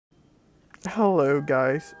Hello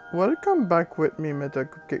guys, welcome back with me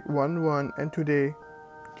Metacritic11 and today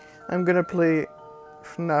I'm gonna play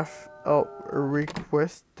FNaF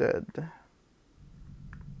Requested.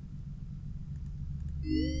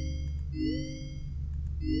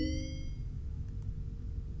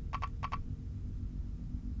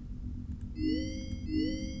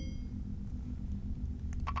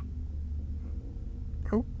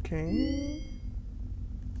 Okay.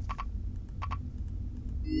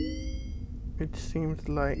 It seems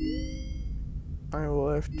like I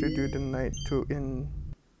will have to do the night 2 in.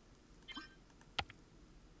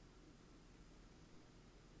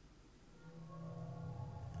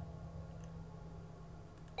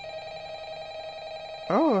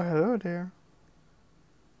 Oh, hello there.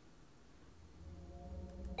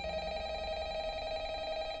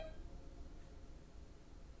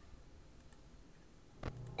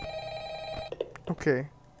 Okay,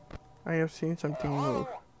 I have seen something move.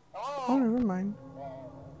 Oh, Hello. never mind.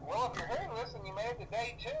 Well, if you're hearing this and you made it to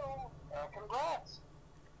day 2, congrats.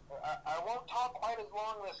 I won't talk quite as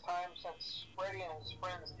long this time since Freddy and his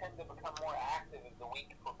friends tend to become more active as the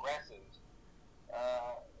week progresses.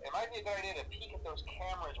 It might be a good idea to peek at those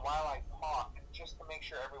cameras while I talk, just to make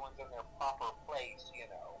sure everyone's in their proper place, you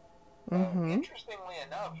know. Interestingly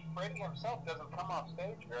enough, Freddy himself doesn't come off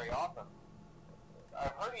stage very often.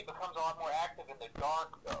 I've heard he becomes a lot more active in the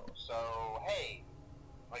dark, though, so hey,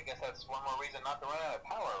 I guess that's one more reason not to run out of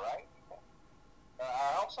power, right?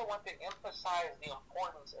 I also want to emphasize the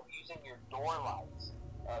importance of using your door lights.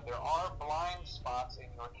 There are blind spots in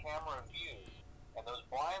your camera view, and those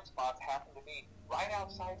blind spots happen to be right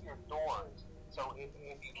outside your doors. So if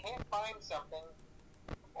you can't find something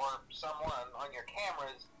or someone on your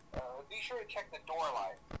cameras, be sure to check the door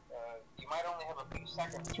light. You might only have a few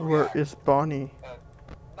seconds to Where react. is Bonnie?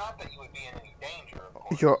 Not that you would be in any danger, of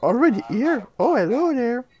course. You're already I'm not here? Oh, implying hello that.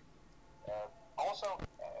 there. Also,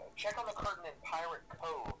 check on the curtain in Pirate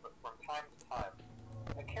Cove from time to time.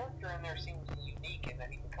 The character in there seems unique in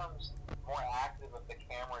that he becomes more active if the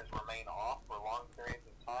cameras remain off for long periods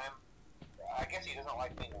of time. I guess he doesn't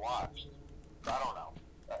like being watched. I don't know.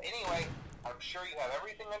 Anyway, I'm sure you have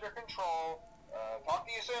everything under control. Talk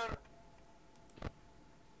to you soon.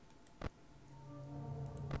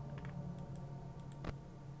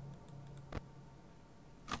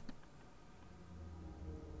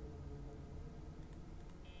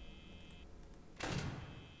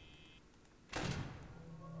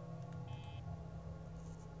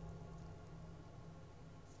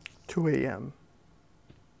 2 a.m.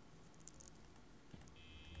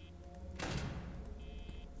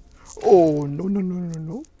 Oh, no, no, no, no,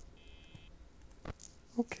 no.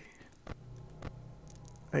 Okay.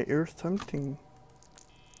 I hear something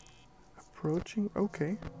approaching.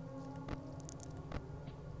 Okay.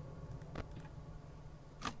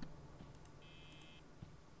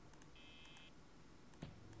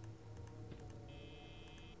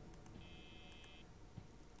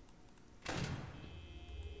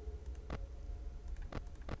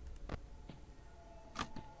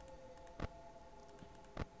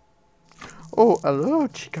 Oh, hello,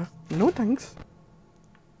 chica. No thanks.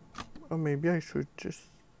 Or maybe I should just,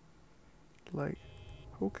 like,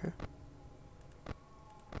 okay.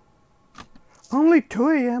 Only 2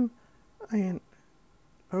 a.m. I ain't,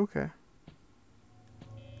 okay.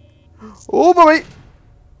 Oh boy!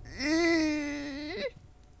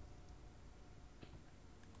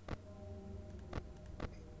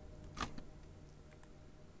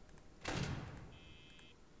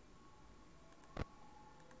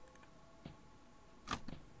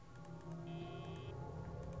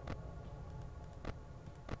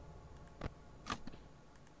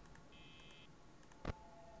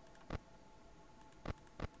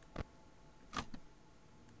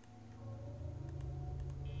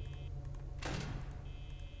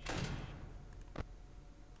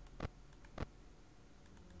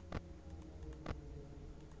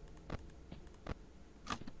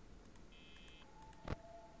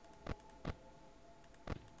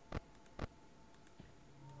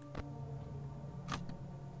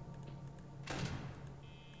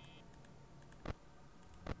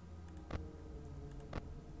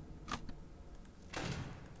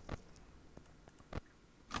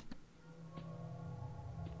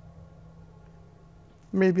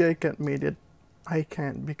 Maybe I can't made it. I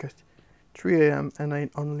can't because 3 a.m. and I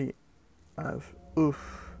only have, oof.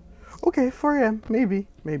 Okay, 4 a.m. Maybe,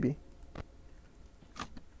 maybe.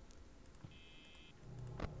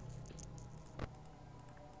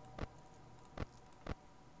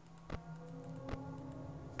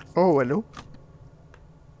 Oh, hello.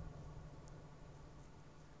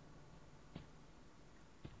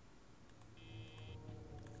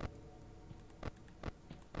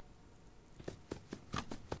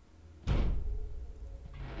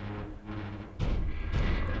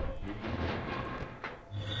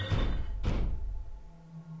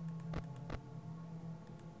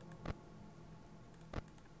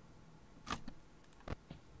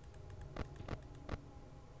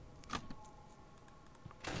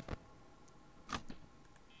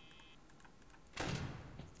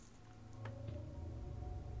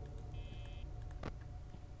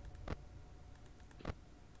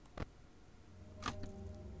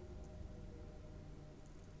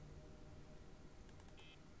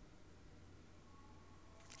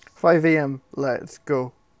 5 a.m. Let's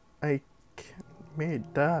go. I made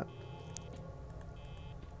that.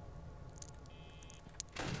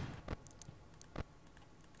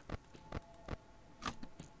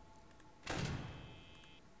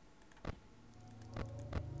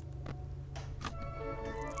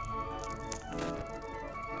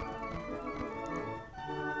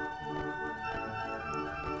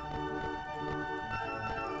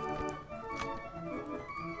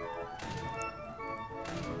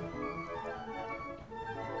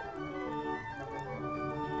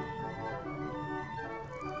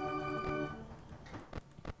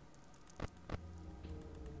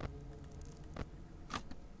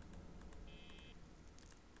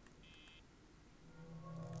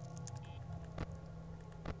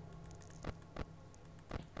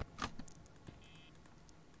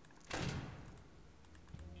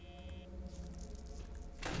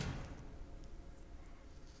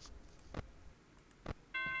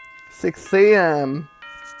 Six a.m.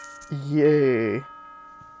 Yay.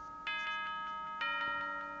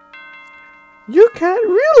 You can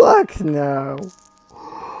relax now.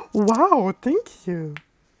 Wow, thank you.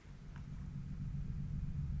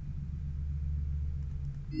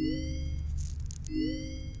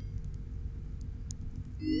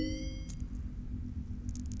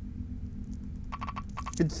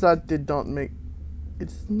 It's that they don't make...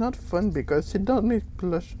 It's not fun because they don't make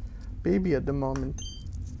plush baby at the moment.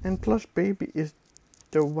 And plush baby is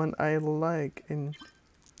the one I like in...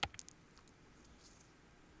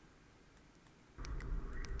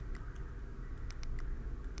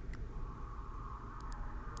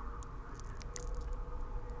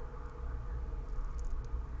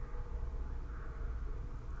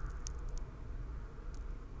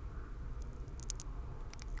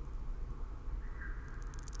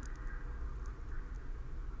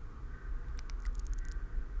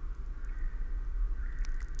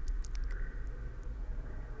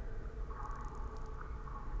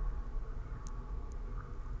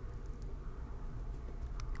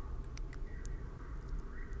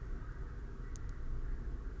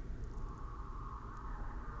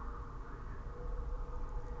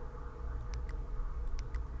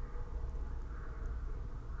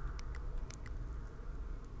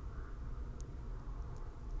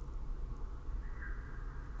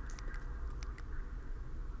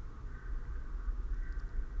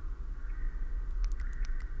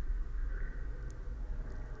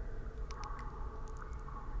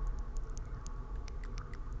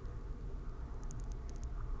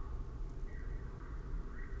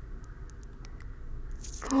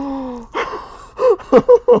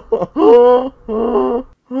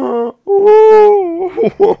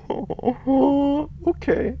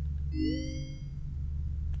 Okay.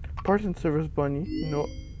 Parts and service bunny. No.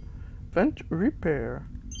 Vent repair.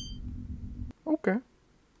 Okay.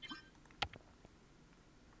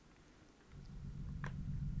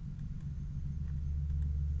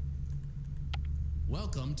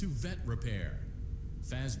 Welcome to Vet Repair.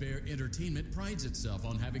 Fazbear Entertainment prides itself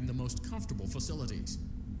on having the most comfortable facilities.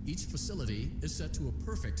 Each facility is set to a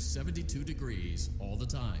perfect 72 degrees all the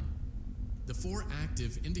time. The 4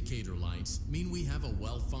 active indicator lights mean we have a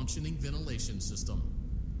well-functioning ventilation system.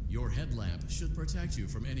 Your headlamp should protect you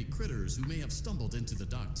from any critters who may have stumbled into the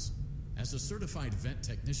ducts. As a certified vet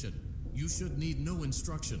technician, you should need no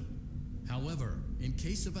instruction. However, in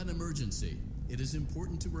case of an emergency, it is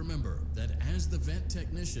important to remember that as the vet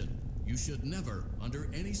technician, you should never, under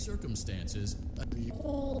any circumstances,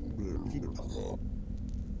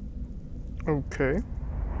 Okay.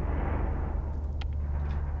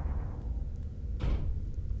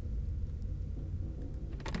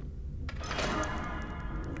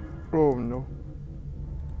 Oh no.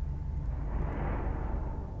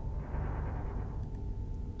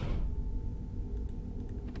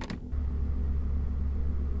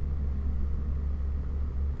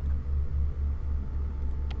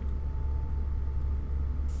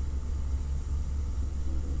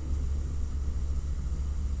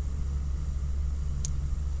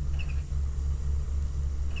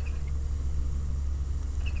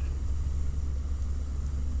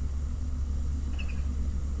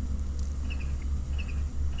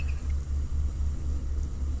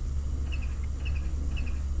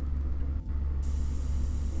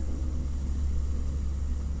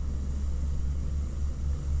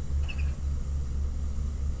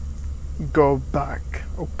 Go back,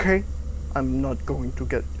 okay? I'm not going to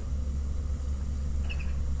get you.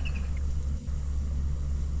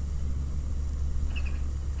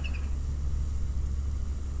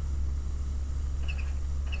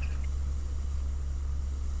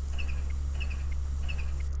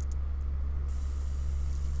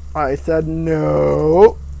 I said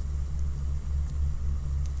no.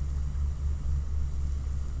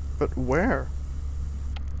 But where?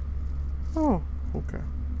 Oh, okay.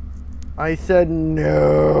 I said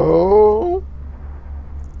no.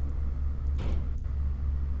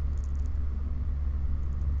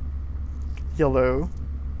 Yellow,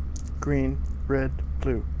 green, red,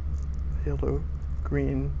 blue. Yellow,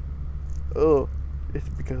 green. Oh, it's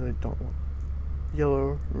because I don't want.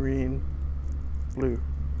 Yellow, green, blue.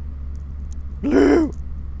 Blue!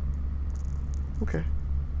 Okay.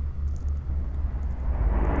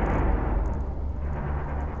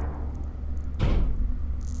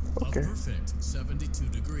 Okay. A perfect 72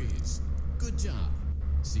 degrees. Good job.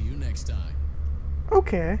 See you next time.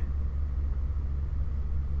 Okay.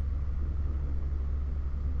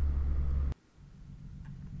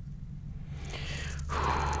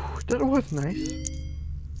 That was nice.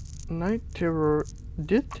 Night Terror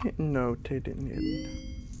did no, they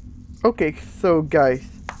didn't. Okay, so guys,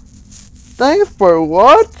 thanks for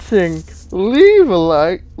watching. Leave a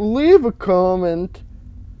like, leave a comment,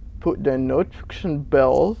 put the notification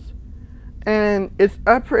bells, and it's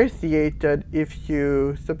appreciated if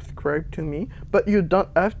you subscribe to me, but you don't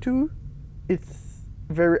have to. It's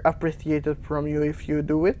very appreciated from you if you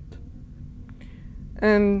do it.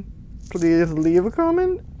 And please leave a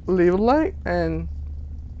comment, leave a like, and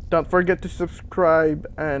don't forget to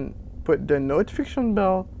subscribe and put the notification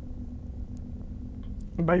bell.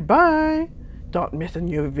 Bye bye. Don't miss a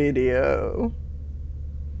new video.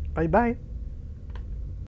 Bye bye.